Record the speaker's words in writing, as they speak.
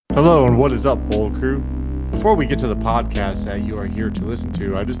Hello and what is up, Bold Crew? Before we get to the podcast that you are here to listen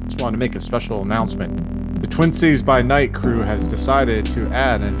to, I just want to make a special announcement. The Twin Cities by Night crew has decided to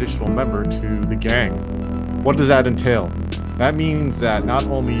add an additional member to the gang. What does that entail? That means that not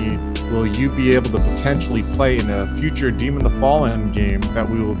only will you be able to potentially play in a future Demon the Fallen game that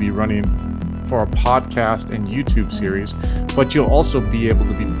we will be running for our podcast and YouTube series, but you'll also be able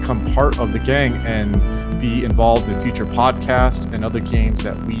to become part of the gang and be involved in future podcasts and other games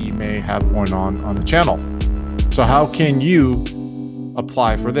that we may have going on the channel. So how can you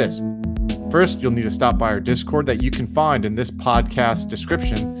apply for this? First, you'll need to stop by our Discord that you can find in this podcast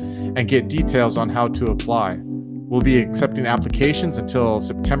description and get details on how to apply. We'll be accepting applications until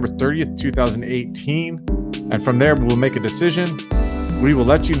September 30th, 2018, and from there we'll make a decision. We will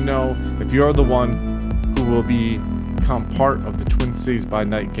let you know if you're the one who will become part of the Twin Cities by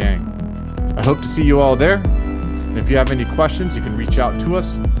Night gang. I hope to see you all there. And if you have any questions, you can reach out to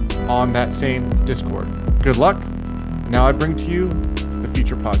us on that same Discord. Good luck. Now I bring to you the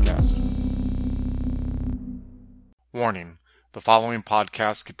feature podcast. Warning. The following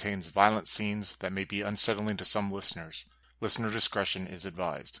podcast contains violent scenes that may be unsettling to some listeners. Listener discretion is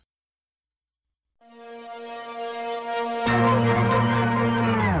advised.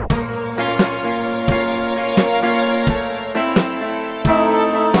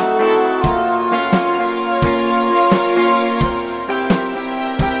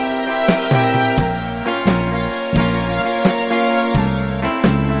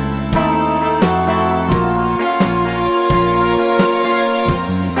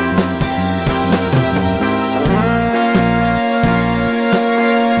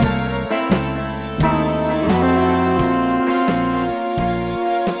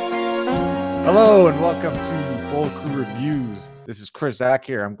 Hello and welcome to Bold Crew Reviews. This is Chris Zach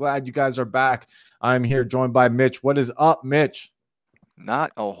here. I'm glad you guys are back. I'm here joined by Mitch. What is up, Mitch?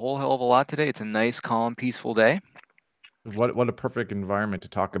 Not a whole hell of a lot today. It's a nice, calm, peaceful day. What a perfect environment to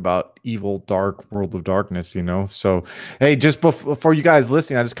talk about evil, dark World of Darkness, you know? So, hey, just before you guys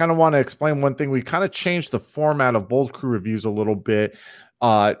listening, I just kind of want to explain one thing. We kind of changed the format of Bold Crew Reviews a little bit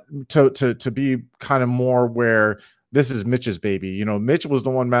to be kind of more where this is Mitch's baby. You know, Mitch was the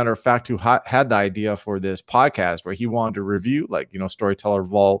one, matter of fact, who had the idea for this podcast where he wanted to review, like, you know, Storyteller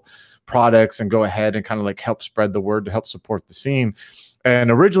Vault products and go ahead and kind of like help spread the word to help support the scene. And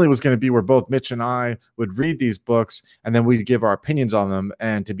originally it was going to be where both Mitch and I would read these books and then we'd give our opinions on them.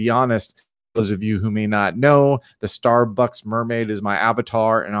 And to be honest, those of you who may not know, the Starbucks Mermaid is my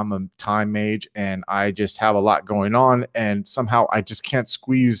avatar and I'm a time mage and I just have a lot going on and somehow I just can't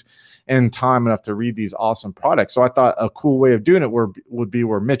squeeze in time enough to read these awesome products. So I thought a cool way of doing it would be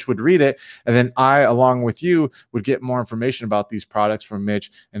where Mitch would read it and then I, along with you, would get more information about these products from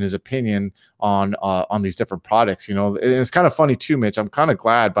Mitch and his opinion on these different products. You know, and it's kind of funny too, Mitch. I'm kind of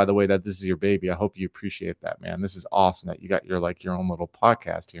glad, by the way, that this is your baby. I hope you appreciate that, man. This is awesome that you got your own little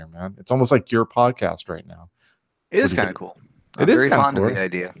podcast here, man. It's almost like your podcast right now. It is kind of cool. I'm very fond of the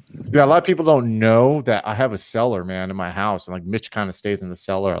idea. Yeah, a lot of people don't know that I have a cellar, man, in my house, and like Mitch kind of stays in the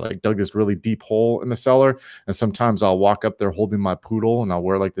cellar. I like dug this really deep hole in the cellar, and sometimes I'll walk up there holding my poodle, and I'll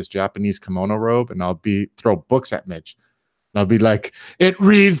wear like this Japanese kimono robe, and I'll throw books at Mitch, and I'll be like, "It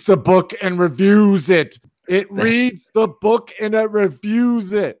reads the book and reviews it. It reads the book and it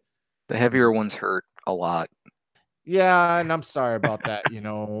reviews it." The heavier ones hurt a lot. Yeah, and I'm sorry about that. You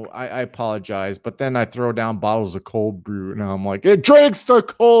know, I apologize. But then I throw down bottles of cold brew and I'm like, it drinks the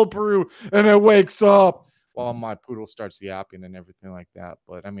cold brew and it wakes up while my poodle starts yapping and everything like that.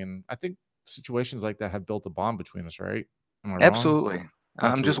 But I mean, I think situations like that have built a bond between us, right? Am I Absolutely. wrong?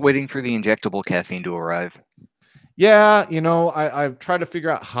 I'm just waiting for the injectable caffeine to arrive. Yeah, you know, I've tried to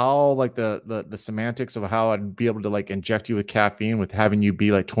figure out how like the semantics of how I'd be able to like inject you with caffeine with having you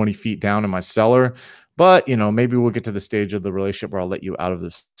be like 20 feet down in my cellar. But you know, maybe we'll get to the stage of the relationship where I'll let you out of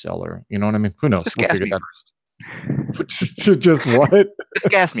the cellar. You know what I mean? Who knows? Just We'll gas figure me that. first. Just what? Just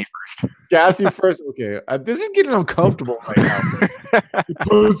gas me first. Gas you first. Okay, this is getting uncomfortable right now. It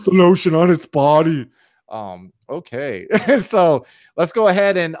puts the lotion on its body. Okay, so let's go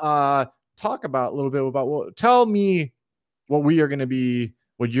ahead and talk about a little bit about tell me what you're going to be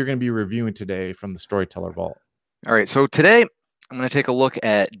reviewing today from the Storyteller Vault. All right, so today I'm going to take a look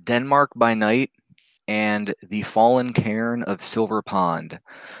at Denmark by Night and The Fallen Cairn of Silver Pond.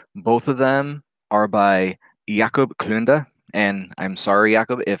 Both of them are by Jakob Klunde, and I'm sorry,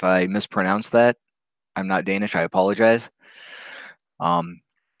 Jakob, if I mispronounced that. I'm not Danish, I apologize.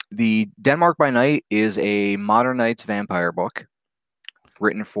 The Denmark by Night is a Modern Knights vampire book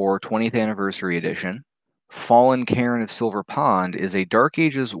written for 20th Anniversary Edition. Fallen Cairn of Silver Pond is a Dark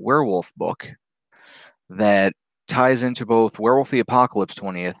Ages werewolf book that ties into both Werewolf the Apocalypse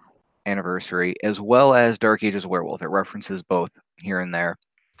 20th anniversary as well as Dark Ages Werewolf. It references both here and there.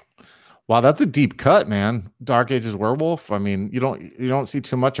 Wow, that's a deep cut, man. Dark Ages Werewolf. I mean, you don't see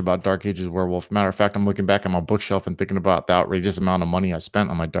too much about Dark Ages Werewolf. Matter of fact, I'm looking back at my bookshelf and thinking about the outrageous amount of money I spent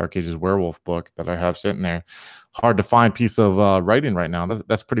on my Dark Ages Werewolf book that I have sitting there. Hard to find piece of writing right now.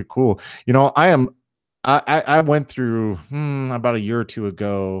 That's pretty cool. I went through about a year or two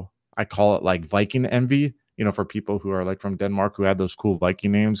ago. I call it like Viking envy. For people who are like from Denmark who had those cool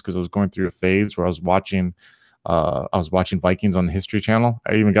Viking names, because I was going through a phase where I was watching Vikings on the History Channel.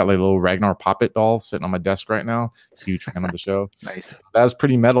 I even got like a little Ragnar Poppet doll sitting on my desk right now. Huge fan of the show. Nice. That was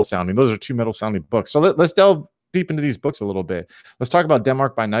pretty metal sounding. Those are two metal sounding books. So let's delve deep into these books a little bit. Let's talk about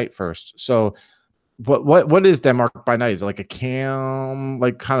Denmark by Night first. So what is Denmark by Night? Is it like a cam,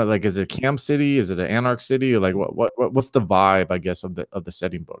 like kind of like, is it a cam city? Is it an anarch city? Or like what's the vibe, I guess, of the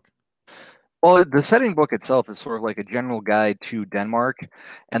setting book? Well, the setting book itself is sort of like a general guide to Denmark,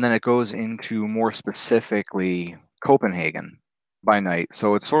 and then it goes into more specifically Copenhagen by Night.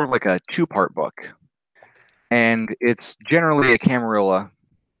 So it's sort of like a two-part book. And it's generally a Camarilla,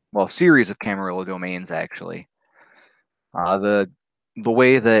 well, series of Camarilla domains, actually. The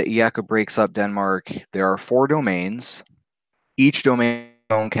way that Jakob breaks up Denmark, there are 4 domains. Each domain has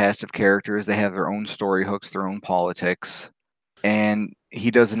their own cast of characters. They have their own story hooks, their own politics. And he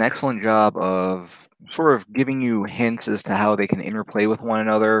does an excellent job of sort of giving you hints as to how they can interplay with one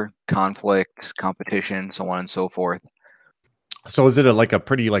another, conflict, competition, so on and so forth. So is it like a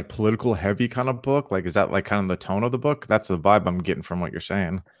pretty like political heavy kind of book? Like, is that like kind of the tone of the book? That's the vibe I'm getting from what you're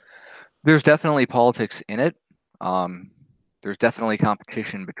saying. There's definitely politics in it. There's definitely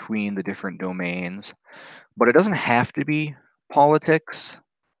competition between the different domains, but it doesn't have to be politics.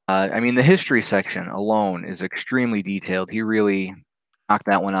 I mean, the history section alone is extremely detailed. He really knocked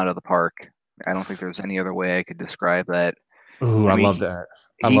that one out of the park. I don't think there's any other way I could describe that. Ooh, I I mean, love that.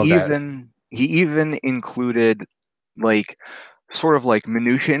 I he love that. he even included like sort of like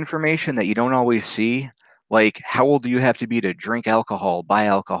minutia information that you don't always see. Like, how old do you have to be to drink alcohol,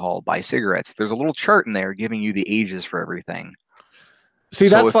 buy cigarettes? There's a little chart in there giving you the ages for everything. See,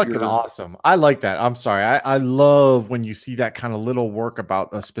 So that's if fucking you're awesome. I like that. I'm sorry. I love when you see that kind of little work about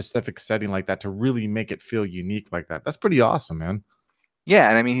a specific setting like that to really make it feel unique like that. That's pretty awesome, man. Yeah,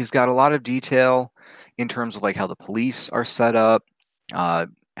 and I mean, he's got a lot of detail in terms of like how the police are set up,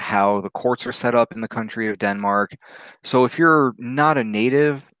 how the courts are set up in the country of Denmark. So if you're not a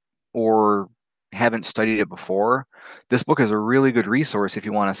native or haven't studied it before, this book is a really good resource if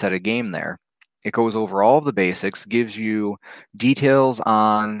you want to set a game there. It goes over all of the basics, gives you details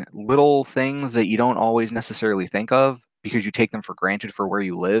on little things that you don't always necessarily think of because you take them for granted for where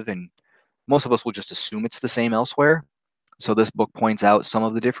you live, and most of us will just assume it's the same elsewhere. So this book points out some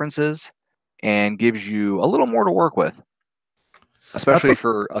of the differences and gives you a little more to work with, That's especially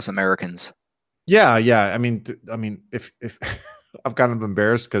for us Americans. yeah. I mean, if I'm kind of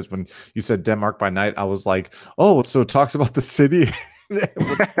embarrassed because when you said Denmark by Night, I was like, oh, so it talks about the city,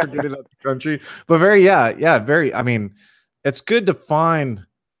 forgetting about the country. But very. I mean, it's good to find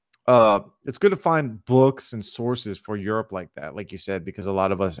books and sources for Europe like that, like you said, because a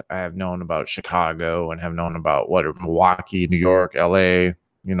lot of us have known about Chicago and have known about Milwaukee, New York, LA,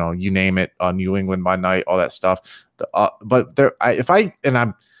 you name it, New England by Night, all that stuff. But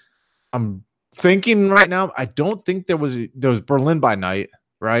I'm thinking right now, I don't think there was Berlin by Night,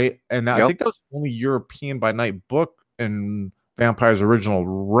 right? And I Yep. think that was the only European by Night book in Vampire's original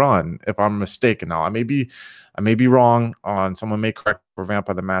run, if I'm mistaken. Now I may be wrong on, someone may correct for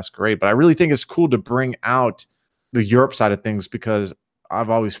Vampire the Masquerade, but I really think it's cool to bring out the Europe side of things, because I've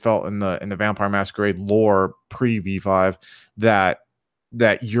always felt in the Vampire Masquerade lore pre V5 that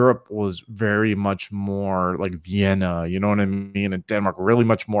Europe was very much more like Vienna, you know what I mean? And Denmark, really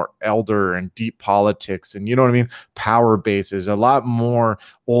much more elder and deep politics, and you know what I mean? Power bases, a lot more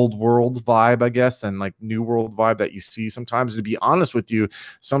old world vibe, I guess, and like new world vibe that you see sometimes. To be honest with you,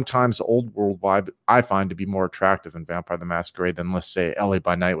 sometimes the old world vibe I find to be more attractive in Vampire the Masquerade than, let's say, LA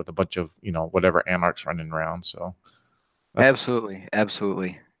by Night with a bunch of, whatever anarchs running around. So that's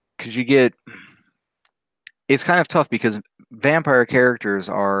Absolutely. Because it's kind of tough because vampire characters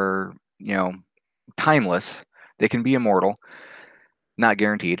are, timeless. They can be immortal, not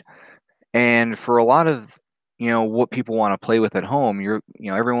guaranteed. And for a lot of, what people want to play with at home,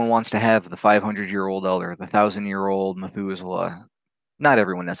 everyone wants to have the 500-year-old elder, the 1,000-year-old Methuselah. Not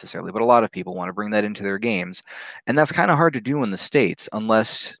everyone necessarily, but a lot of people want to bring that into their games. And that's kind of hard to do in the States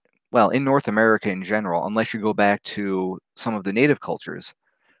unless, well, in North America in general, unless you go back to some of the native cultures,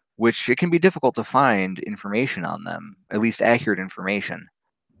 which it can be difficult to find information on them, at least accurate information.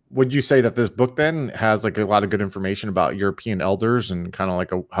 would you say that this book then has like a lot of good information about European elders and kind of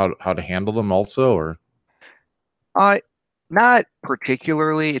like how to handle them also, or Uh, Not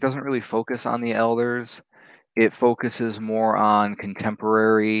particularly. It doesn't really focus on the elders. It focuses more on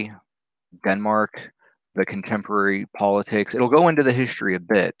contemporary Denmark, the contemporary politics. It'll go into the history a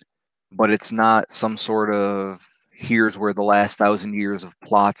bit, but it's not some sort of here's where the last 1,000 years of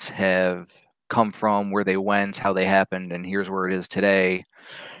plots have come from, where they went, how they happened, and here's where it is today,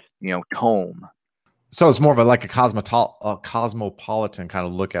 tome. so it's more of a like a cosmopolitan kind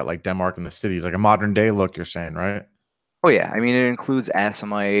of look at like Denmark and the cities, like a modern day look. You're saying, right? Oh yeah, I mean it includes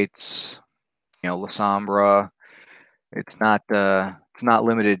Assamites, Lasombra. It's not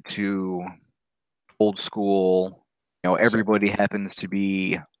limited to old school. So, Everybody happens to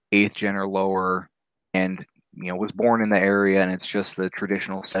be eighth gen or lower, and was born in the area, and it's just the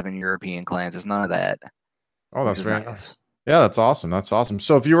traditional 7 European clans. It's none of that, oh, which that's is very nice. nice. Yeah, that's awesome. That's awesome.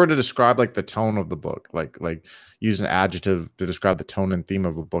 So if you were to describe like the tone of the book, like use an adjective to describe the tone and theme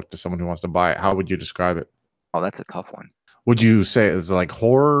of the book to someone who wants to buy it, how would you describe it? Oh, that's a tough one. Would you say it's like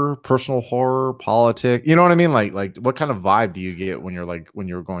horror, personal horror, politic? You know what I mean? Like what kind of vibe do you get when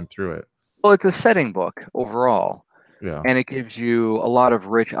you're going through it? Well, it's a setting book overall, Yeah. and it gives you a lot of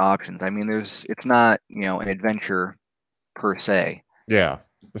rich options. I mean, it's not an adventure per se. Yeah.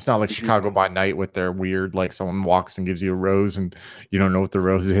 It's not like Gives you- Chicago by Night with their weird, like someone walks and gives you a rose and you don't know what the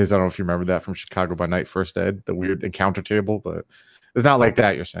rose is. I don't know if you remember that from Chicago by Night First Ed, the weird encounter table, but it's not like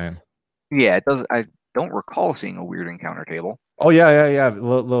that, you're saying. Yeah, it does. I don't recall seeing a weird encounter table. Oh yeah.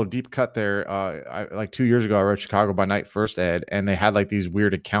 Little deep cut there. Like 2 years ago, I wrote Chicago by Night First Ed, and they had like these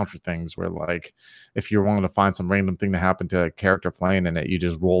weird encounter things where like if you're wanting to find some random thing to happen to a character playing in it, you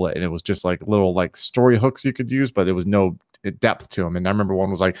just roll it, and it was just like little like story hooks you could use, but it was no depth to them. And I remember one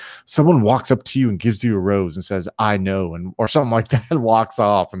was like someone walks up to you and gives you a rose and says "I know" and or something like that, and walks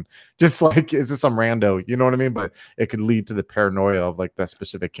off, and just like it's just some rando, you know what I mean? But it could lead to the paranoia of like that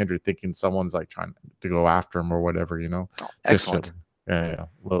specific kindred thinking someone's like trying to go after him or whatever, you know. Oh, Just excellent. chilling. Yeah.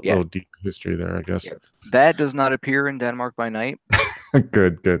 Yeah, Little deep history there, I guess. yeah. That does not appear in Denmark by Night.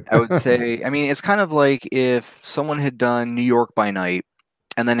 Good. I would say, I mean, it's kind of like if someone had done New York by Night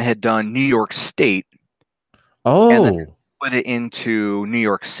and then had done New York State and then Oh, put it into New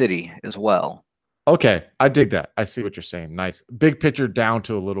York City as well. okay. I dig that. I see what you're saying. Nice. Big picture down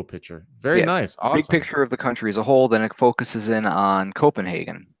to a little picture. Very Yeah, nice. big Awesome. picture of the country as a whole, then it focuses in on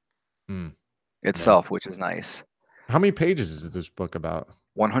Copenhagen Mm, yeah. itself, which is nice. How many pages is this book about?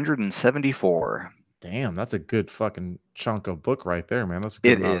 174. Damn, that's a good fucking chunk of book right there, man. That's a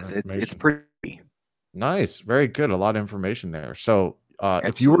good It amount of is. It's information. pretty. Nice. Very good. A lot of information there. So,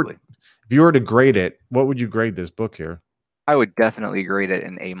 Absolutely. if you were to grade it, what would you grade this book here? I would definitely grade it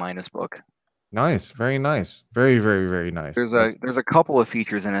an A minus book. Nice. Very nice. Very nice. There's a couple of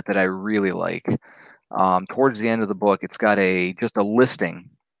features in it that I really like. Towards the end of the book, it's got just a listing.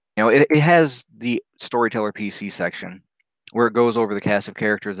 It has the storyteller PC section where it goes over the cast of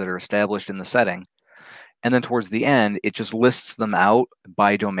characters that are established in the setting. And then towards the end, it just lists them out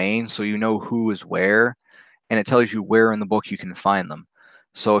by domain so you know who is where, and it tells you where in the book you can find them.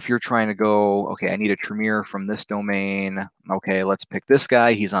 So if you're trying to go, okay, I need a Tremere from this domain. Okay, let's pick this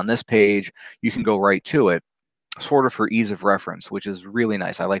guy. He's on this page. You can go right to it, sort of for ease of reference, which is really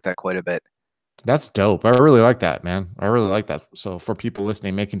nice. I like that quite a bit. That's dope. I really like that, man. I really like that. So for people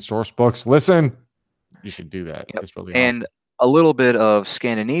listening, making source books, listen, you should do that. Yep. It's really And awesome. a little bit of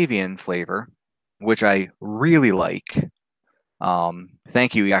Scandinavian flavor, which I really like.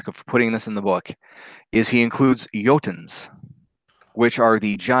 Thank you, Jakob, for putting this in the book. Is he includes Jotuns, which are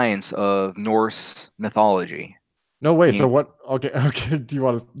the giants of Norse mythology. No way. He, So what? Okay, okay. Do you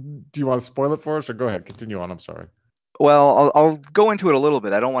want to spoil it for us, or go ahead, continue on? I'm sorry. well, I'll go into it a little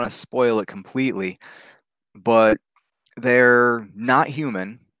bit. I don't want to spoil it completely, but they're not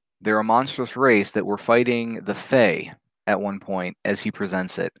human. They're a monstrous race that were fighting the Fae at one point, as he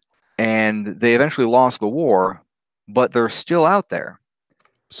presents it. And they eventually lost the war, but they're still out there.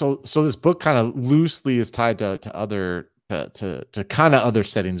 So this book kind of loosely is tied to other to kind of other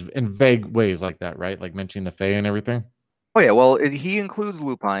settings in vague ways like that, right? Like mentioning the Fae and everything. Oh yeah, well, he includes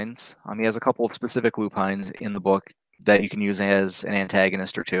lupines. He has a couple of specific lupines in the book that you can use as an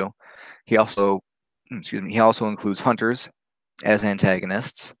antagonist or two. He also, excuse me, he also includes hunters as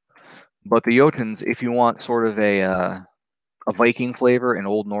antagonists. But the Jotuns, if you want sort of a Viking flavor, an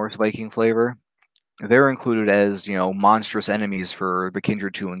Old Norse Viking flavor, they're included as monstrous enemies for the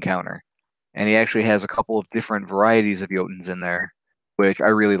kindred to encounter. And he actually has a couple of different varieties of Jotuns in there, which I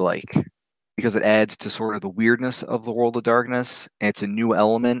really like because it adds to sort of the weirdness of the World of Darkness. And it's a new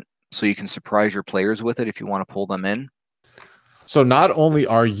element, so you can surprise your players with it if you want to pull them in. So not only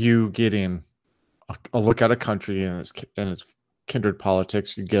are you getting a look at a country and its kindred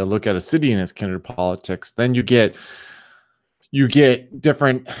politics, you get a look at a city and its kindred politics. Then you get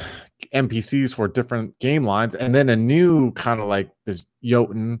different NPCs for different game lines, and then a new kind of like this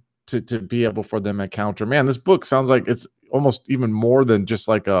Jotun to be able for them to encounter. Man, this book sounds like it's almost even more than just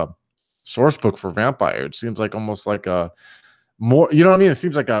like a source book for vampire. It seems like almost like a more, you know what I mean? It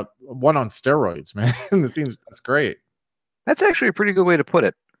seems like a one on steroids, man. That's great. That's actually a pretty good way to put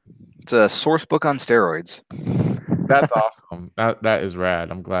it. It's a source book on steroids. That's awesome. That is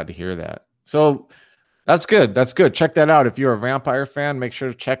rad. I'm glad to hear that. So that's good. That's good. Check that out. If you're a vampire fan, make sure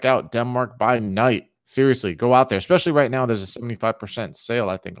to check out Denmark by Night. Seriously, go out there. Especially right now, there's a 75% sale,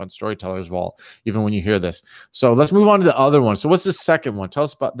 I think, on Storyteller's Vault, even when you hear this. So let's move on to the other one. So what's the second one? Tell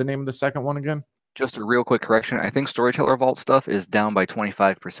us about the name of the second one again. Just a real quick correction. I think Storyteller Vault stuff is down by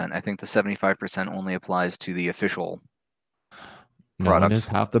 25%. I think the 75% only applies to the official product. No, is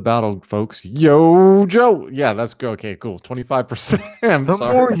half the battle, folks. Yo, Joe. Yeah, that's good. Okay, cool. 25%. The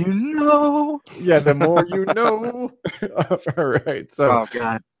more you know. Yeah, the more you know. All right. So, oh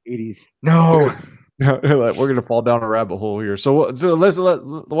God, 80s. No. We're gonna fall down a rabbit hole here. So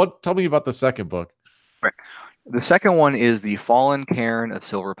tell me about the second book. Right. The second one is The Fallen Cairn of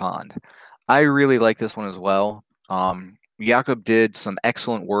Silver Pond. I really like this one as well. Jakob did some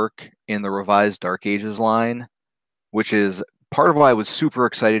excellent work in the revised Dark Ages line, which is part of why I was super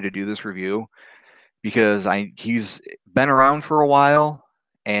excited to do this review, because he's been around for a while,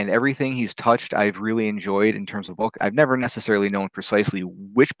 and everything he's touched I've really enjoyed in terms of book. I've never necessarily known precisely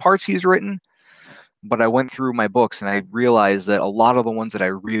which parts he's written, but I went through my books and I realized that a lot of the ones that I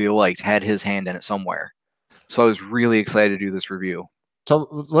really liked had his hand in it somewhere. So I was really excited to do this review. So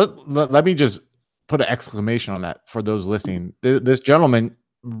let me just put an exclamation on that for those listening. This gentleman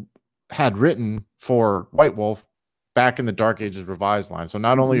had written for White Wolf back in the Dark Ages revised line. So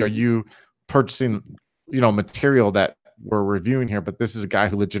not only are you purchasing, material that we're reviewing here, but this is a guy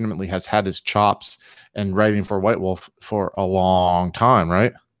who legitimately has had his chops and writing for White Wolf for a long time,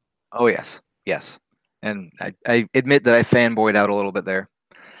 right? Oh, yes. Yes. And I admit that I fanboyed out a little bit there.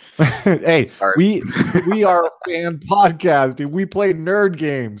 Hey, we are a fan podcast, dude. We play nerd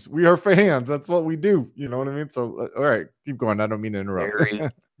games. We are fans. That's what we do. You know what I mean? So, all right, keep going. I don't mean to interrupt. Very,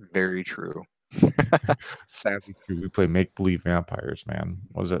 very true. Sadly true. We play make-believe vampires, man.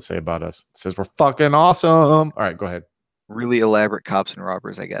 What does that say about us? It says we're fucking awesome. All right, go ahead. Really elaborate cops and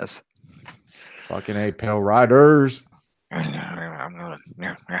robbers, I guess. Fucking A, Pale Riders.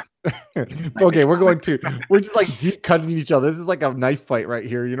 Okay, we're just like deep cutting each other. This is like a knife fight right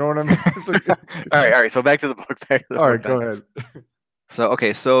here. You know what I mean? All right. So back to the book. All right, go ahead.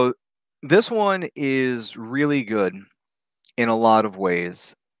 So this one is really good in a lot of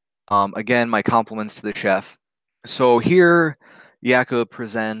ways. Again, my compliments to the chef. So here, Jakob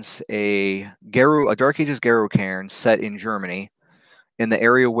presents a Dark Ages Garrow cairn set in Germany, in the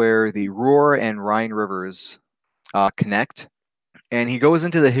area where the Ruhr and Rhine rivers connect. And he goes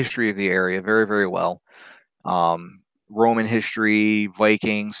into the history of the area very, very well. Roman history,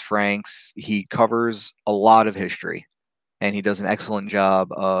 Vikings, Franks. He covers a lot of history, and he does an excellent job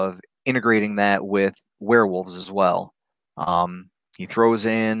of integrating that with werewolves as well. He throws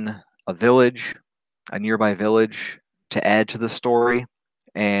in a nearby village to add to the story,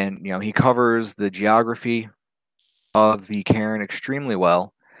 and he covers the geography of the cairn extremely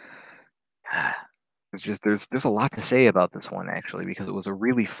well. It's just there's a lot to say about this one, actually, because it was a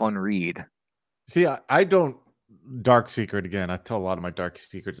really fun read. See, I don't Dark Secret again. I tell a lot of my dark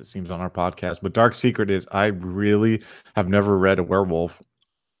secrets, it seems, on our podcast, but Dark Secret is I really have never read a werewolf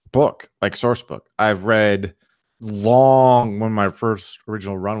book, like source book. I've read when my first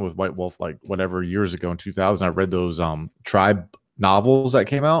original run with White Wolf, like whatever years ago in 2000, I read those tribe novels that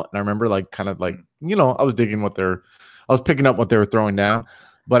came out, and I remember I was digging I was picking up what they were throwing down.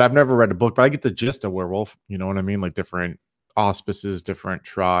 But I've never read a book, but I get the gist of werewolf. You know what I mean? Like different auspices, different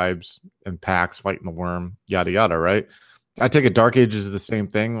tribes and packs fighting the worm, yada, yada, right? I take it Dark Ages is the same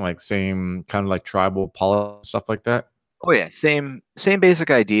thing, like same kind of like tribal politics, stuff like that. Oh, yeah. Same basic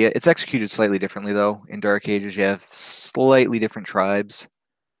idea. It's executed slightly differently, though. In Dark Ages, you have slightly different tribes.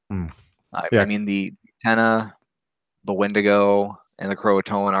 Yeah. I mean, the Tenna, the Wendigo, and the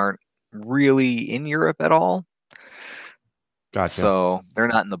Croatoan aren't really in Europe at all. Gotcha. So they're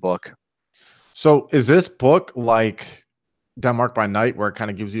not in the book. So is this book like Denmark by Night, where it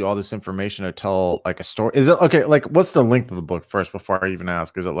kind of gives you all this information to tell like a story? Is it okay? Like, what's the length of the book first before I even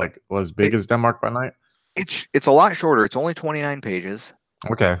ask? Is it like as big as Denmark by Night? It's a lot shorter. It's only 29 pages.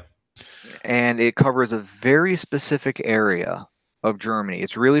 Okay. And it covers a very specific area of Germany.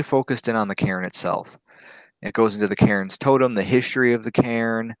 It's really focused in on the cairn itself. It goes into the Cairn's totem, the history of the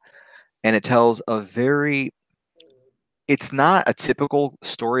Cairn, and it tells a very. It's not a typical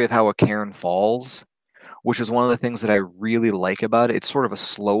story of how a Cairn falls, which is one of the things that I really like about it. It's sort of a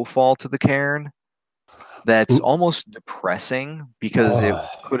slow fall to the Cairn that's almost depressing because it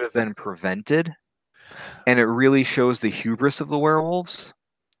could have been prevented. And it really shows the hubris of the werewolves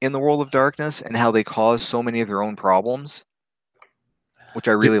in the World of Darkness and how they cause so many of their own problems, which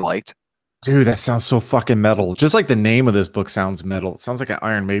I really liked. Dude, that sounds so fucking metal. Just like the name of this book sounds metal. It sounds like an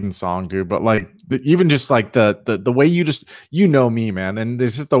Iron Maiden song, dude. But like even just like the way you know me, man, and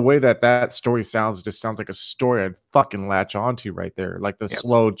it's just the way that story sounds just sounds like a story I'd fucking latch onto right there. Like the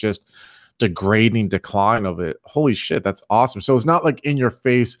slow, just degrading decline of it. Holy shit, that's awesome. So it's not like in your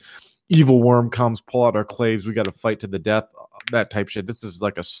face, evil worm comes, pull out our claves, we got to fight to the death, that type shit. This is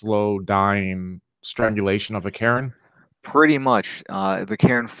like a slow dying strangulation of a Cairn. Pretty much. The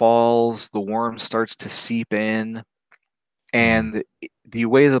Cairn falls, the worm starts to seep in, and the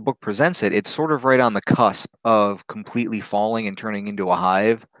way the book presents it, it's sort of right on the cusp of completely falling and turning into a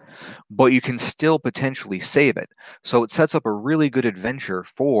hive, but you can still potentially save it. So it sets up a really good adventure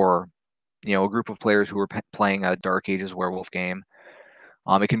for, a group of players who are playing a Dark Ages werewolf game.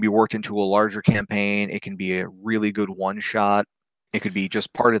 It can be worked into a larger campaign. It can be a really good one-shot. It could be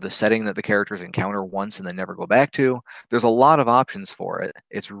just part of the setting that the characters encounter once and then never go back to. There's a lot of options for it.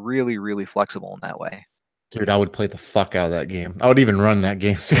 It's really, really flexible in that way. Dude, I would play the fuck out of that game. I would even run that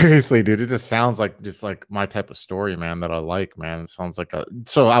game. Seriously, dude. It just sounds like my type of story, man, that I like, man. It sounds like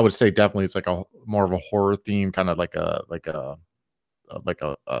so I would say definitely it's like a more of a horror theme, kind of like a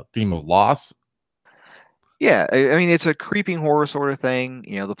theme of loss. Yeah, I mean, it's a creeping horror sort of thing.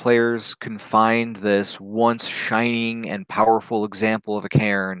 The players can find this once shining and powerful example of a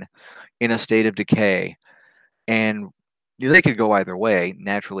cairn in a state of decay. And they could go either way.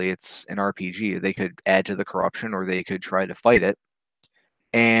 Naturally, it's an RPG. They could add to the corruption or they could try to fight it.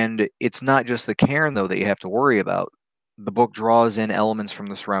 And it's not just the cairn, though, that you have to worry about. The book draws in elements from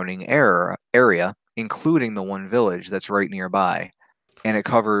the surrounding area, including the one village that's right nearby. And it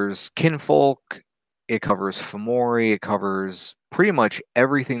covers kinfolk, it covers Fomori, it covers pretty much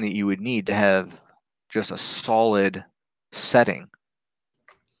everything that you would need to have just a solid setting.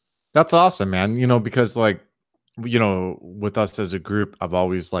 That's awesome, man. Because like, with us as a group, I've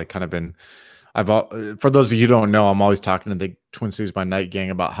always like kind of been, for those of you who don't know, I'm always talking to the Twin Cities by Night gang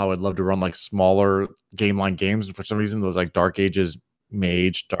about how I'd love to run like smaller game line games. And for some reason, those like Dark Ages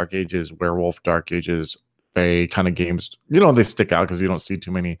Mage, Dark Ages Werewolf, Dark Ages Fae kind of games, they stick out because you don't see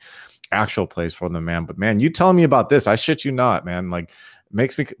too many actual plays for them, man. But man, you telling me about this, I shit you not, man. Like, it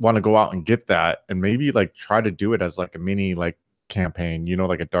makes me want to go out and get that and maybe like try to do it as like a mini like campaign,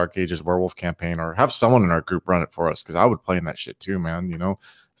 like a Dark Ages werewolf campaign, or have someone in our group run it for us because I would play in that shit too, man. It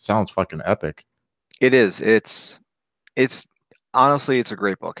sounds fucking epic. It is. It's honestly, it's a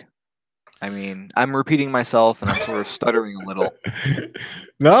great book. I mean, I'm repeating myself and I'm sort of stuttering a little.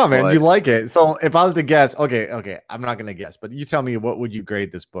 No, man, you like it. So if I was to guess, okay, I'm not gonna guess, but you tell me, what would you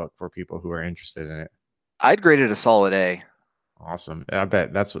grade this book for people who are interested in it? I'd grade it a solid A. Awesome. I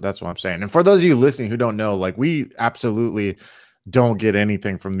bet that's what I'm saying. And for those of you listening who don't know, like, we absolutely don't get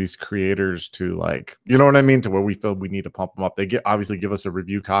anything from these creators to, like, you know what I mean, to where we feel we need to pump them up. They obviously give us a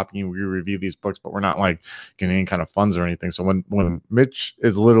review copy and we review these books, but we're not like getting any kind of funds or anything. So when Mitch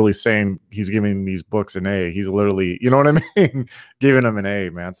is literally saying he's giving these books an A, he's literally, you know what I mean, giving them an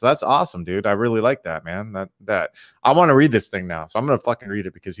A, man. So that's awesome, dude. I really like that, man. That I want to read this thing now. So I'm gonna fucking read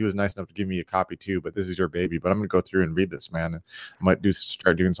it because he was nice enough to give me a copy too. But this is your baby. But I'm gonna go through and read this, man. And I might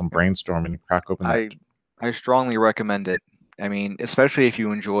start doing some brainstorming and crack open that. I strongly recommend it. I mean, especially if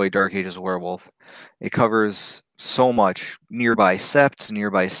you enjoy Dark Ages Werewolf. It covers so much, nearby septs,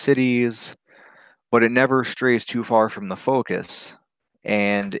 nearby cities, but it never strays too far from the focus.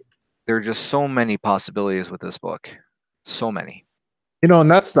 And there are just so many possibilities with this book. So many.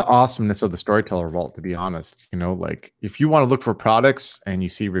 And that's the awesomeness of the Storyteller Vault, to be honest. Like, if you want to look for products and you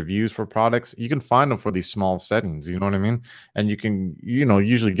see reviews for products, you can find them for these small settings, you know what I mean? And you can,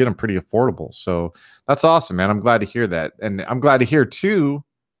 usually get them pretty affordable. So that's awesome, man. I'm glad to hear that. And I'm glad to hear, too,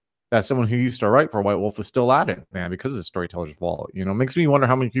 that someone who used to write for White Wolf is still at it, man, because of the Storyteller's Vault. It makes me wonder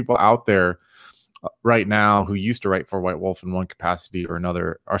how many people out there right now who used to write for White Wolf in one capacity or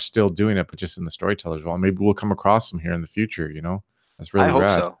another are still doing it, but just in the Storyteller's Vault. Maybe we'll come across them here in the future, That's really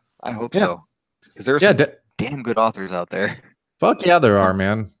rad. I hope so. Because there's some damn good authors out there. Fuck yeah, there are,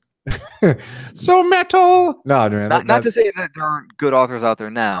 man. So metal. No, man. Not to say that there aren't good authors out there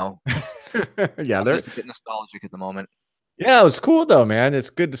now. Yeah, there's a bit nostalgic at the moment. Yeah, it was cool though, man. It's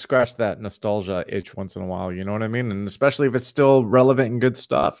good to scratch that nostalgia itch once in a while. You know what I mean? And especially if it's still relevant and good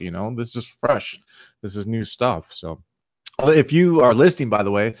stuff. You know, this is fresh. This is new stuff. So. If you are listening, by the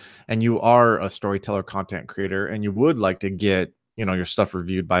way, and you are a storyteller, content creator, and you would like to get your stuff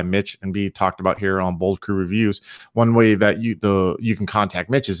reviewed by Mitch and be talked about here on Bold Crew Reviews, one way that you can contact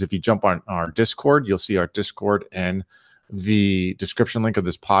Mitch is if you jump on our Discord. You'll see our Discord and the description link of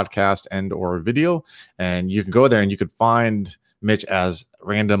this podcast and or video, and you can go there and you can find Mitch as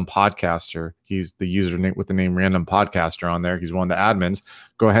Random Podcaster. He's the username with the name Random Podcaster on there. He's one of the admins.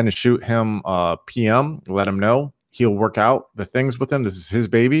 Go ahead and shoot him a PM. Let him know. He'll work out the things with him. This is his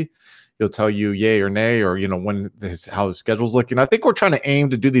baby. He'll tell you yay or nay, or how his schedule's looking. I think we're trying to aim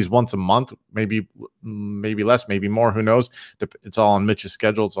to do these once a month, maybe less, maybe more. Who knows? It's all on Mitch's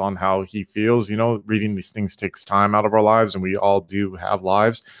schedule. It's on how he feels. Reading these things takes time out of our lives, and we all do have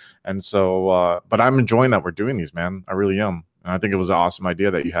lives. And so, but I'm enjoying that we're doing these, man. I really am. And I think it was an awesome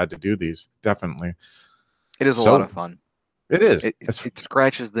idea that you had to do these. Definitely. It is a lot of fun. It is. It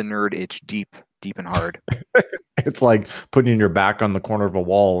scratches the nerd itch deep and hard. It's like putting your back on the corner of a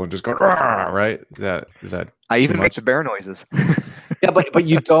wall and just going, right? Is that I even make the bear noises. Yeah, but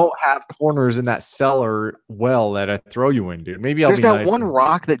you don't have corners in that cellar well that I throw you in, dude. Maybe there's that one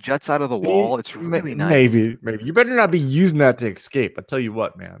rock that juts out of the wall. It's really nice. Maybe you better not be using that to escape. I tell you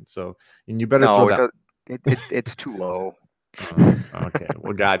what, man. So, and you better throw that. It's too low. Okay,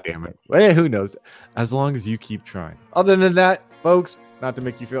 well, goddamn it. Well, who knows? As long as you keep trying. Other than that, folks, not to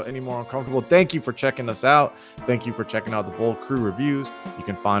make you feel any more uncomfortable, thank you for checking us out. Thank you for checking out the Bold Crew Reviews. You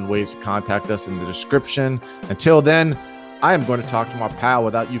can find ways to contact us in the description. Until then, I am going to talk to my pal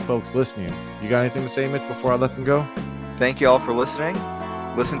without you folks listening. You got anything to say, Mitch, before I let them go? Thank you all for listening.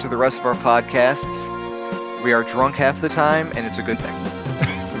 Listen to the rest of our podcasts. We are drunk half the time, and it's a good thing.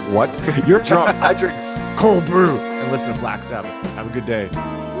 What? You're drunk. I drink cold brew and listen to Black Sabbath. Have a good day.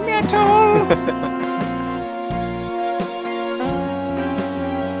 Metal!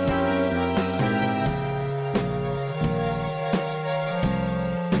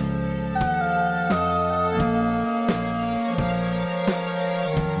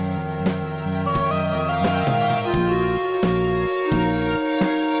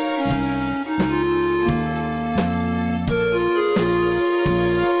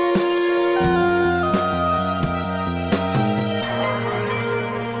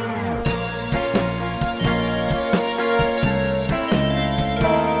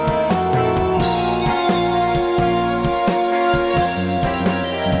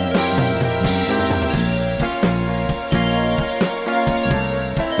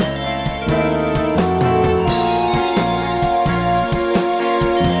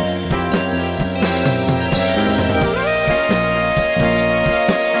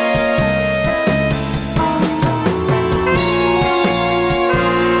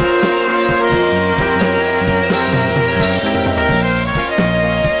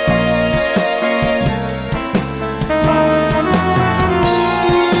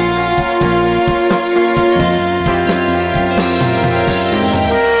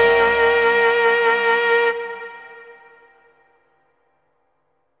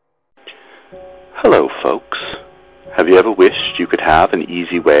 Hello, folks. Have you ever wished you could have an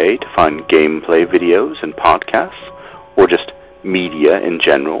easy way to find gameplay videos and podcasts, or just media in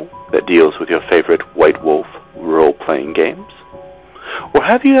general that deals with your favorite White Wolf role-playing games? Or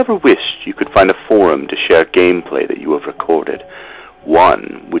have you ever wished you could find a forum to share gameplay that you have recorded,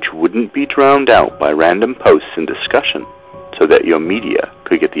 one which wouldn't be drowned out by random posts and discussion, so that your media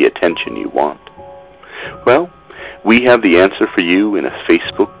could get the attention you want? Well, we have the answer for you in a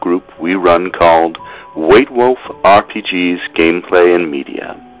Facebook group we run called White Wolf RPGs Gameplay and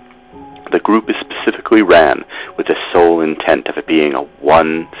Media. The group is specifically ran with the sole intent of it being a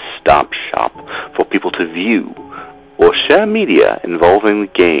one-stop shop for people to view or share media involving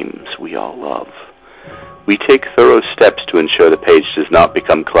the games we all love. We take thorough steps to ensure the page does not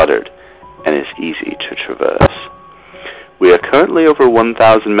become cluttered and is easy to traverse. We are currently over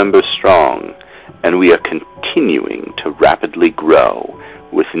 1,000 members strong, and we are continuing to rapidly grow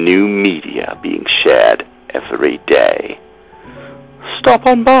with new media being shared every day. Stop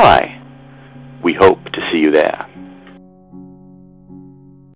on by. We hope to see you there.